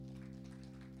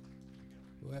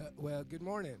Well, good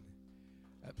morning.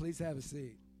 Please have a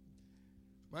seat.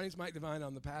 My name's Mike Devine.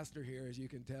 I'm the pastor here. As you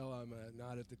can tell, I'm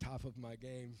not at the top of my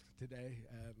game today.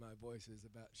 My voice is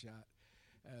about shot.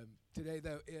 Today,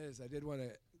 though, I did want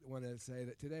to say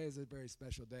that today is a very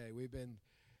special day. We've been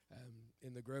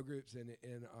in the grow groups and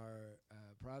in our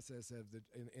process of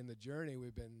in the journey.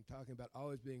 We've been talking about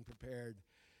always being prepared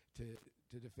to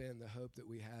defend the hope that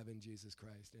we have in Jesus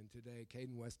Christ. And today,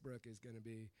 Caden Westbrook is going to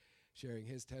be sharing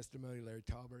his testimony. Larry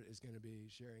Tolbert is going to be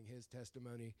sharing his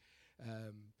testimony.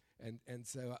 And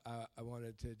so I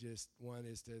wanted to one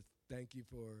is to thank you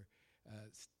for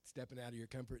stepping out of your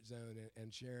comfort zone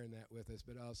and sharing that with us,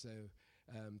 but also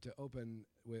to open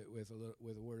with a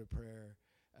word of prayer.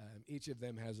 Each of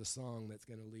them has a song that's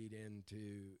going to lead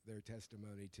into their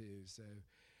testimony too. So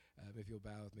if you'll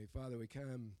bow with me. Father, we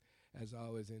come as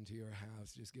always into your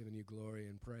house, just giving you glory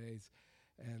and praise.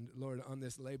 And Lord, on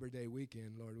this Labor Day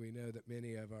weekend, Lord, we know that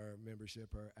many of our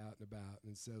membership are out and about.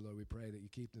 And so, Lord, we pray that you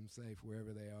keep them safe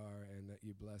wherever they are and that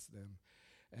you bless them.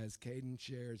 As Caden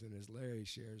shares and as Larry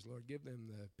shares, Lord, give them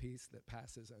the peace that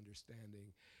passes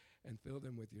understanding and fill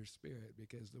them with your spirit,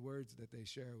 because the words that they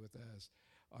share with us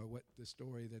are what the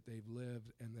story that they've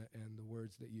lived and the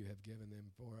words that you have given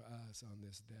them for us on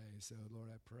this day. So, Lord,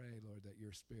 I pray, Lord, that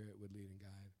your spirit would lead and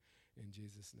guide. In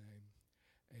Jesus' name,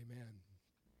 amen.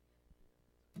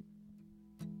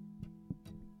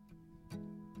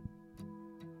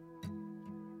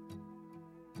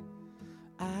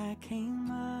 I came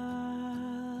up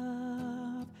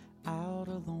out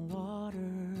of the water,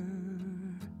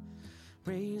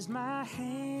 raised my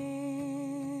hands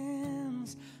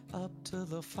up to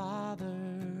the Father,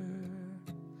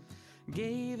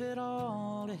 gave it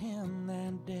all to him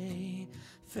that day,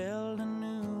 felt a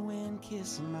new wind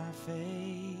kiss my face,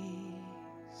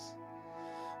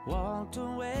 walked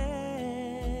away,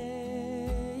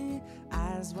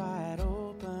 eyes wide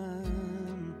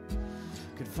open,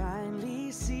 could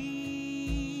finally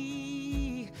see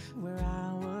where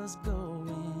I was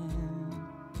going.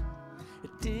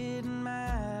 It didn't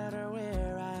matter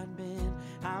where I'd been,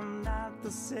 I'm not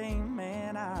the same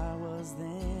man I was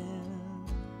then.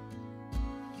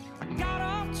 I got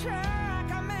off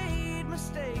track, I made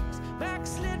mistakes,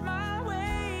 backslid my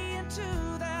way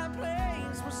into that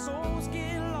place where souls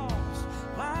get lost,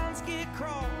 lines get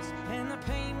crossed, and the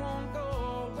pain won't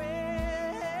go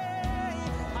away.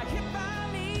 I hit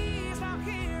my knees, now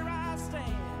here I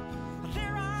stand.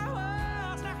 There I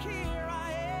was, now here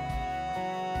I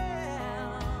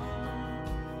am.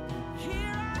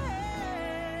 Here I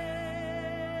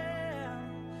am,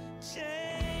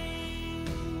 changed.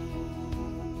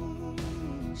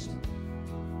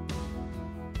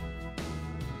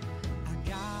 I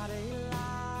got a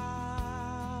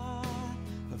lot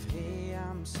of hey,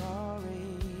 I'm sorry.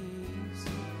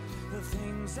 The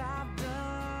things I've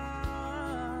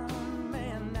done,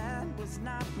 man, that was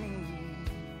not me.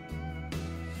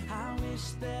 I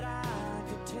wish that I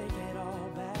could take it all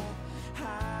back.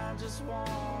 I just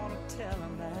want to tell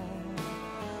him that.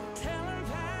 Tell him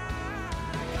that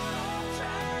I got off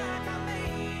track, I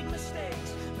made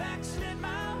mistakes, backslid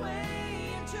my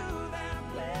way into that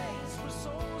place where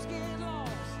souls get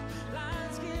lost,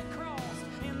 lines get crossed,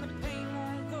 and the pain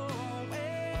won't go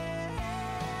away.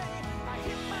 I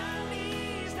hit my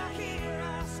knees, now here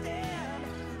I stand.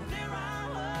 There I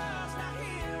was, now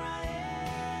here I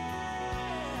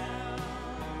am.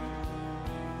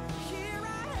 Here I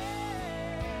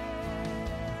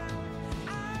am.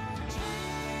 I'm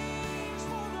changed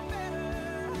for the better,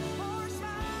 more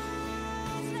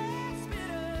smiles less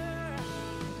bitter.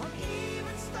 I'm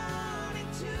even starting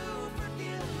to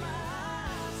forgive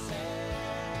myself.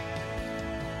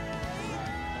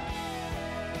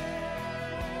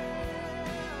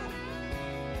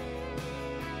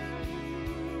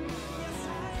 Yes, I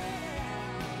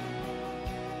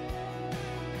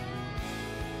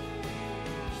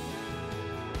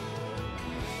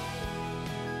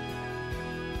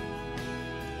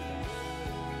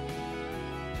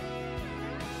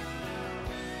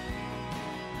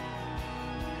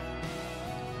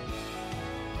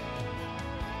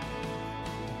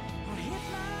I hit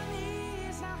my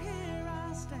knees, now here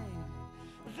I stand.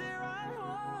 There I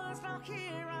was, now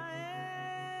here I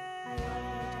am.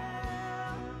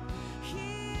 Here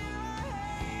I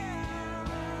am.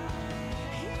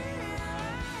 Here I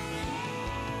am.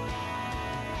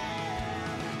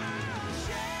 I'm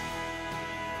changed.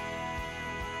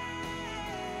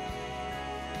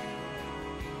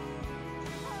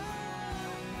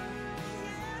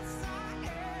 Yes, I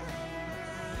am.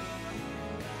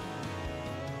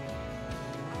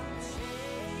 I'm changed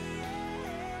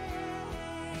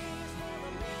for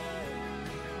the better.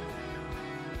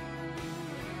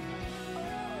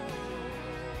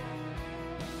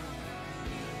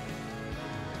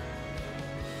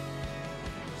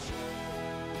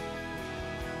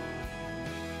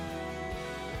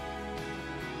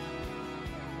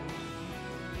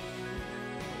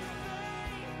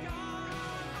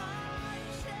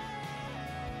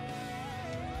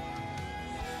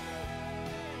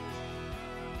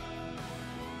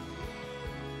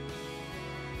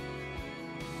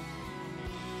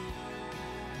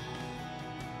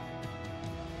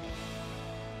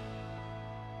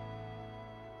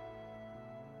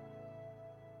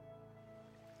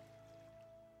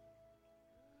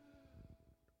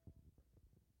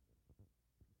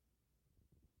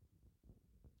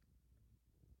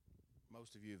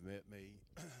 Most of you have met me.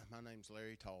 My name's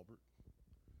Larry Tolbert.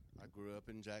 I grew up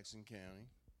in Jackson County.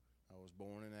 I was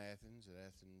born in Athens, at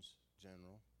Athens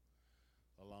General,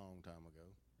 a long time ago.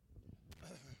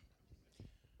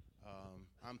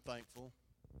 I'm thankful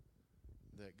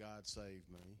that God saved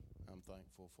me. I'm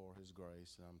thankful for His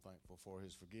grace, and I'm thankful for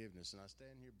His forgiveness. And I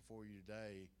stand here before you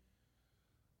today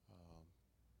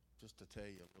just to tell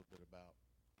you a little bit about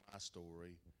my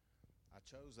story. I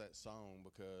chose that song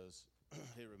because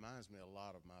it reminds me a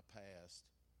lot of my past.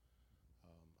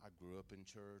 I grew up in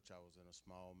church. I was in a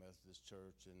small Methodist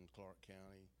church in Clark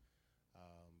County.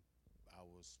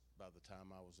 By the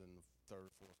time I was in the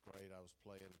third or fourth grade, I was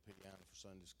playing the piano for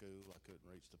Sunday school. I couldn't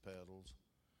reach the pedals.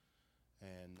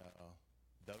 And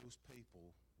those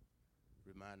people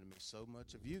reminded me so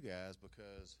much of you guys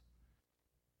because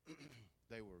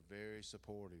they were very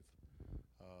supportive.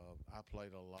 I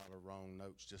played a lot of wrong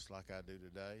notes just like I do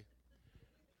today.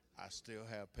 I still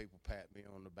have people pat me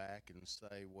on the back and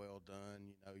say, well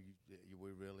done,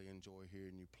 we really enjoy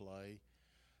hearing you play.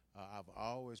 I've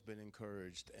always been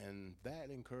encouraged, and that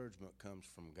encouragement comes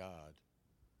from God.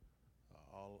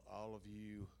 All of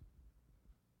you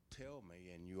tell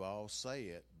me, and you all say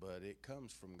it, but it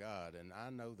comes from God, and I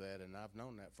know that, and I've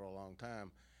known that for a long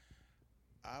time.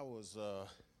 I was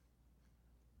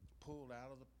pulled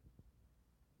out of the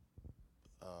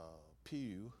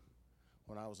pew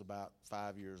when I was about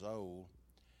 5 years old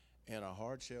in a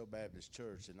hard-shell Baptist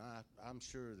church, and I'm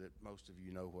sure that most of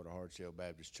you know what a hard-shell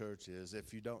Baptist church is.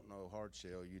 If you don't know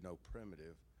hard-shell, you know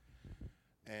primitive.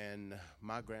 And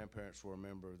my grandparents were a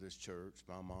member of this church.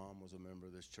 My mom was a member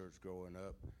of this church growing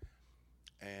up.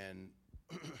 And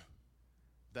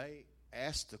they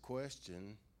asked the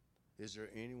question, is there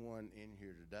anyone in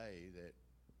here today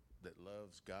that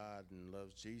loves God and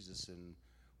loves Jesus and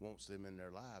wants them in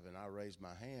their life? And I raised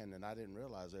my hand, and I didn't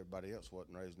realize everybody else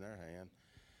wasn't raising their hand.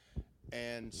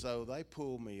 And so they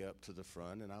pulled me up to the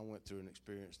front, and I went through an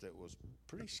experience that was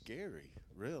pretty scary,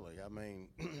 really. I mean,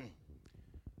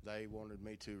 they wanted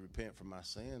me to repent for my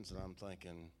sins, and I'm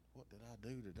thinking, what did I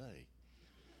do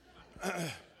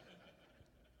today?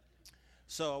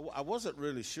 So I wasn't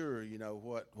really sure,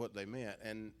 what they meant.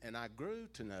 And I grew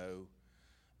to know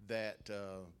that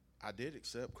I did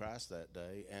accept Christ that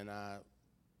day, and I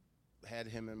had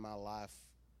Him in my life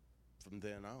from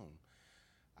then on.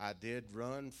 I did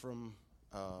run from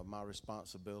my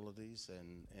responsibilities,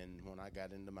 and when I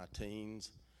got into my teens,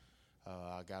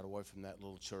 I got away from that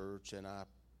little church, and I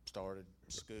started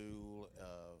school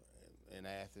in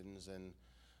Athens, and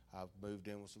I moved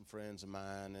in with some friends of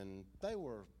mine, and they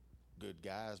were good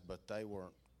guys, but they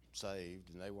weren't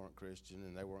saved, and they weren't Christian,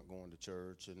 and they weren't going to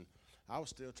church, and I was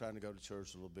still trying to go to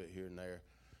church a little bit here and there.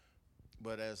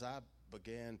 But as I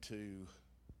began to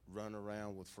run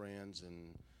around with friends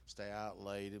and stay out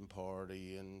late and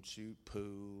party and shoot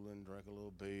pool and drink a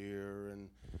little beer, and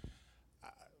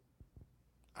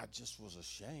I just was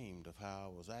ashamed of how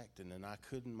I was acting, and I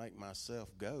couldn't make myself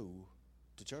go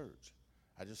to church.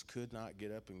 I just could not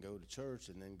get up and go to church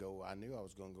and then go. I knew I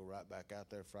was going to go right back out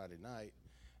there Friday night,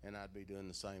 and I'd be doing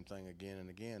the same thing again and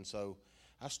again. So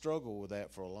I struggled with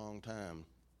that for a long time.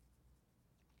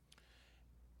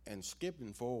 And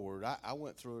skipping forward, I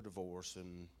went through a divorce,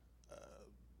 and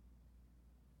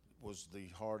was the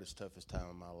hardest, toughest time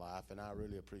of my life. And I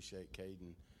really appreciate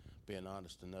Caden being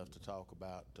honest enough to talk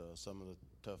about some of the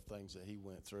tough things that he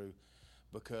went through,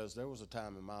 because there was a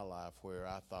time in my life where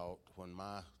I thought, when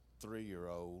my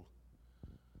 3-year-old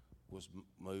was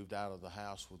moved out of the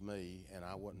house with me, and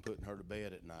I wasn't putting her to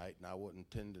bed at night, and I wasn't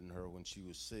tending her when she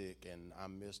was sick, and I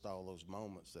missed all those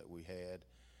moments that we had,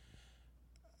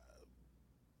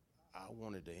 I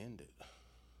wanted to end it.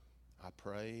 I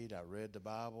prayed, I read the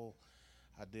Bible,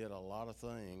 I did a lot of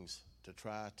things to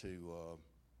try to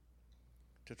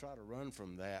run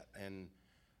from that, and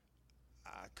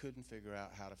I couldn't figure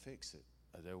out how to fix it.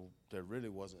 There really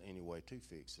wasn't any way to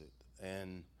fix it.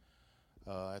 And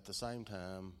at the same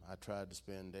time, I tried to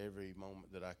spend every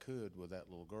moment that I could with that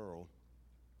little girl.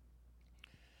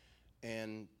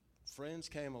 And friends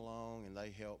came along, and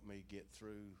they helped me get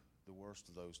through the worst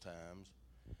of those times.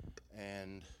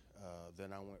 And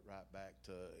then I went right back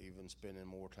to even spending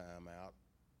more time out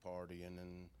partying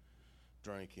and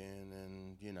drinking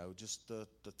and, just the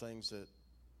things that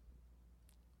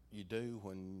you do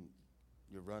when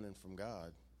you're running from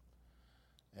God.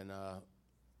 And I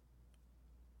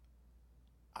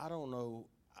don't know,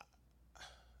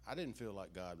 I didn't feel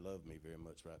like God loved me very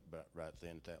much right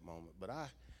then at that moment. But I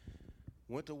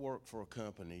went to work for a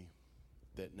company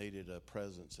that needed a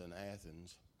presence in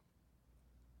Athens.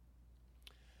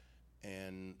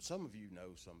 And some of you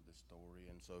know some of this story,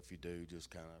 and so if you do, just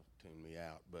kind of tune me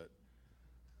out. But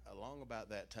along about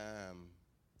that time,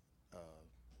 uh,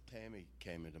 Tammy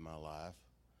came into my life,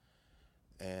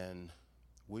 and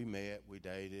we met, we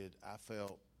dated. I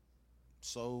felt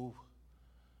so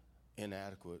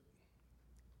inadequate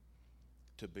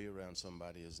to be around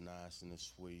somebody as nice and as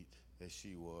sweet as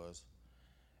she was.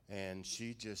 And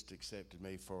she just accepted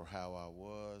me for how I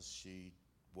was. She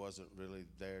wasn't really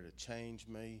there to change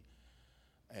me.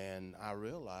 And I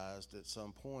realized at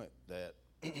some point that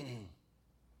Tammy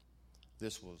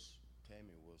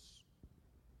was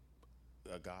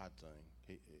a God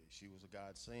thing. She was a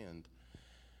God send.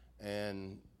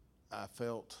 And I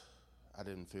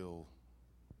didn't feel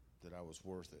that I was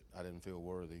worth it. I didn't feel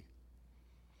worthy.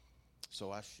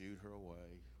 So I shooed her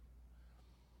away.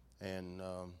 And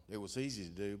it was easy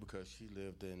to do because she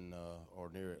lived in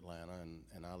or near Atlanta,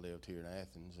 and I lived here in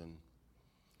Athens. And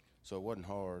so it wasn't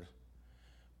hard.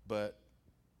 But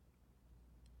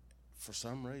for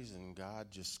some reason, God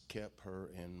just kept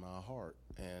her in my heart.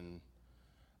 And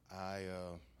I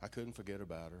couldn't forget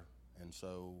about her. And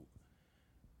so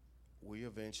we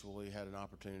eventually had an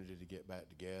opportunity to get back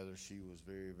together. She was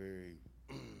very, very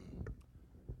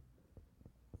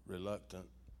reluctant.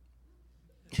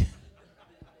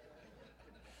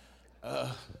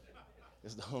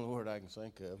 It's the only word I can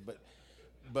think of.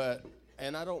 But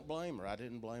and I don't blame her. I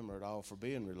didn't blame her at all for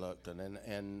being reluctant.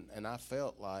 And I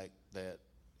felt like that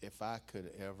if I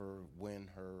could ever win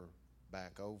her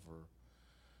back over,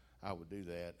 I would do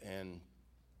that. And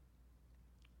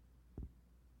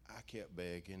I kept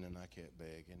begging, and I kept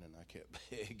begging, and I kept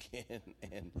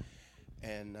begging,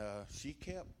 and she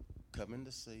kept coming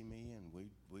to see me, and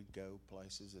we'd go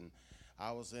places. And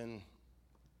I was in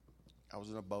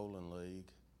a bowling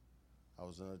league, I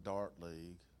was in a dart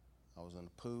league, I was in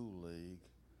a pool league,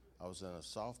 I was in a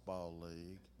softball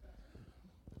league.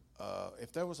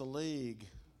 If there was a league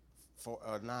for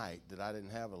a night that I didn't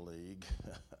have a league,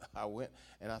 I went,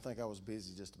 and I think I was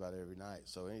busy just about every night.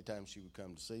 So anytime she would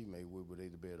come to see me, we would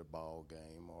either be at a ball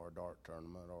game or a dart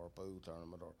tournament or a pool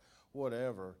tournament or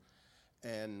whatever.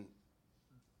 And,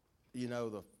 you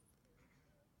know,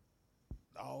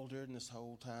 all during this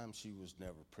whole time, she was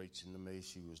never preaching to me.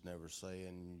 She was never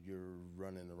saying, you're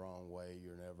running the wrong way.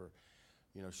 You're never,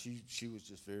 you know, she was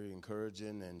just very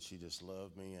encouraging, and she just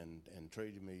loved me and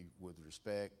treated me with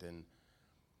respect. And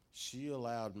she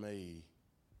allowed me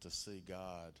to see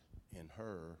God in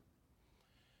her,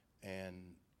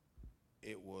 and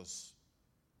it was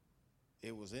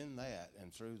in that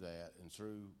and through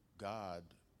God,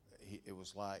 it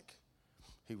was like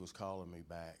he was calling me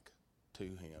back to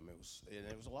him.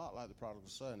 It was a lot like the prodigal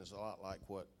son. It's a lot like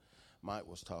what Mike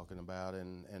was talking about,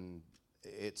 and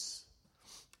it's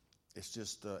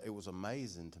just it was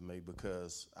amazing to me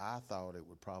because I thought it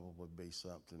would probably be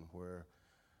something where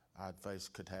I'd face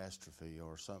catastrophe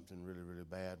or something really, really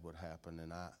bad would happen,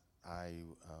 and I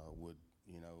would,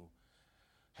 you know,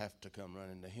 have to come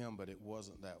running to him. But it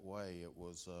wasn't that way. It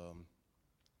was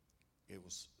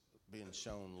being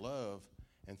shown love,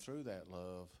 and through that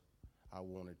love, I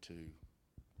wanted to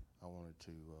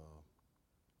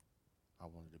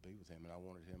be with him, and I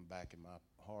wanted him back in my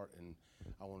heart, and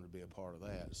I wanted to be a part of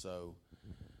that. So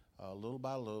little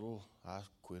by little, I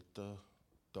quit the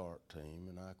dart team,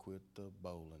 and I quit the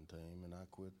bowling team, and I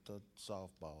quit the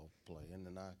softball playing,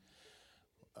 and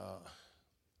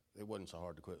it wasn't so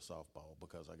hard to quit softball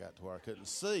because I got to where I couldn't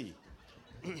see.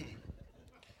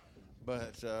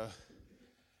 But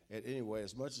anyway,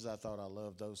 as much as I thought I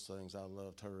loved those things, I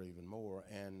loved her even more,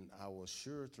 and I was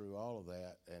sure through all of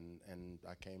that, and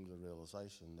I came to the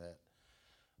realization that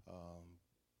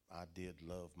I did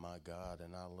love my God,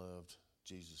 and I loved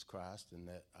Jesus Christ, and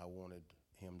that I wanted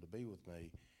him to be with me.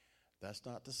 That's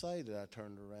not to say that I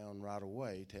turned around right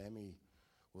away. Tammy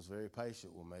was very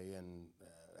patient with me, and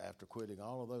after quitting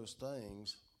all of those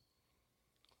things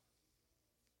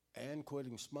and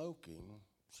quitting smoking,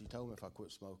 she told me if I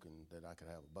quit smoking that I could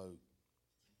have a boat.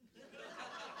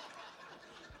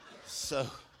 So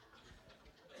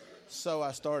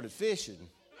I started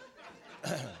fishing.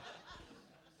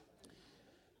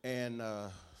 And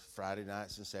Friday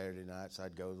nights and Saturday nights,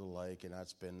 I'd go to the lake and I'd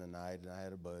spend the night, and I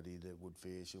had a buddy that would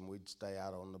fish, and we'd stay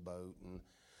out on the boat. And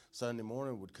Sunday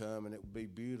morning would come, and it would be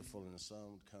beautiful, and the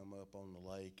sun would come up on the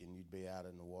lake, and you'd be out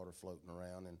in the water floating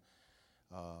around. And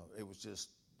it was just,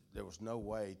 there was no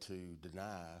way to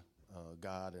deny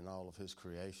God and all of his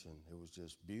creation. It was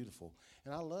just beautiful,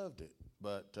 and I loved it.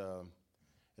 But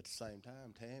at the same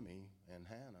time, Tammy and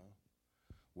Hannah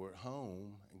were at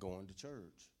home and going to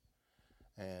church.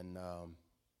 And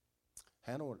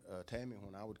Tammy,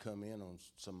 when I would come in on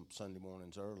some Sunday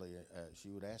mornings early, she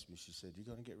would ask me, she said, "You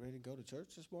going to get ready to go to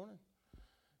church this morning?"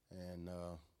 And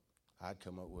I'd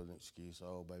come up with an excuse.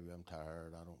 Oh, baby, I'm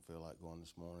tired. I don't feel like going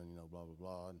this morning, blah, blah,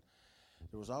 blah. And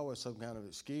there was always some kind of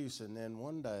excuse. And then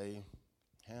one day,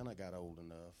 Hannah got old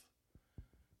enough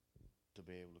to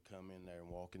be able to come in there and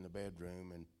walk in the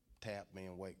bedroom and tap me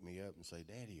and wake me up and say,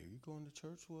 Daddy, are you going to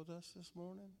church with us this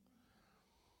morning?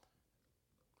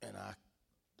 And I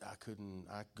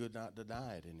could not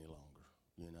deny it any longer,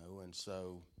 and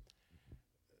so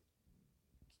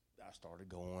I started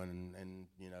going and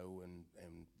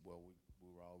well, we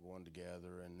were all going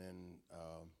together, and then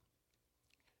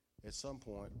at some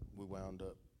point we wound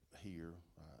up here,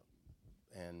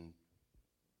 and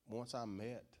once I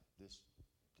met this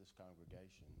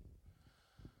congregation,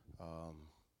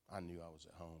 I knew I was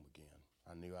at home again.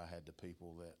 I knew I had the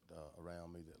people that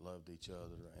around me that loved each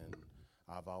other, and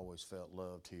I've always felt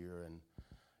loved here, and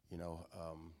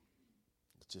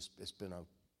it's been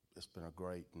a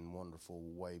great and wonderful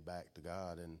way back to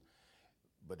God,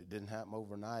 but it didn't happen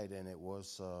overnight, and it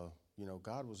was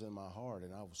God was in my heart,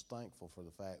 and I was thankful for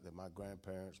the fact that my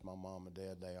grandparents, my mom and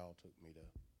dad, they all took me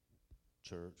to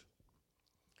church.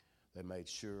 They made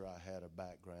sure I had a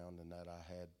background and that I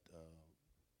had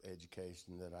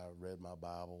education, that I read my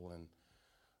Bible, and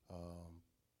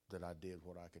that I did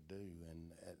what I could do,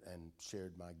 and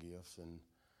shared my gifts, and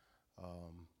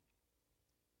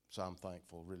so I'm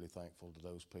thankful, really thankful to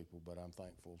those people. But I'm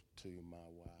thankful to my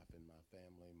wife and my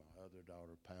family, my other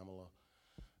daughter Pamela.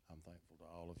 I'm thankful to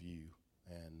all of you,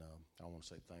 and I want to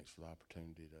say thanks for the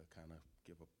opportunity to kind of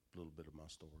give a little bit of my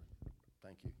story.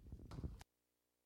 Thank you.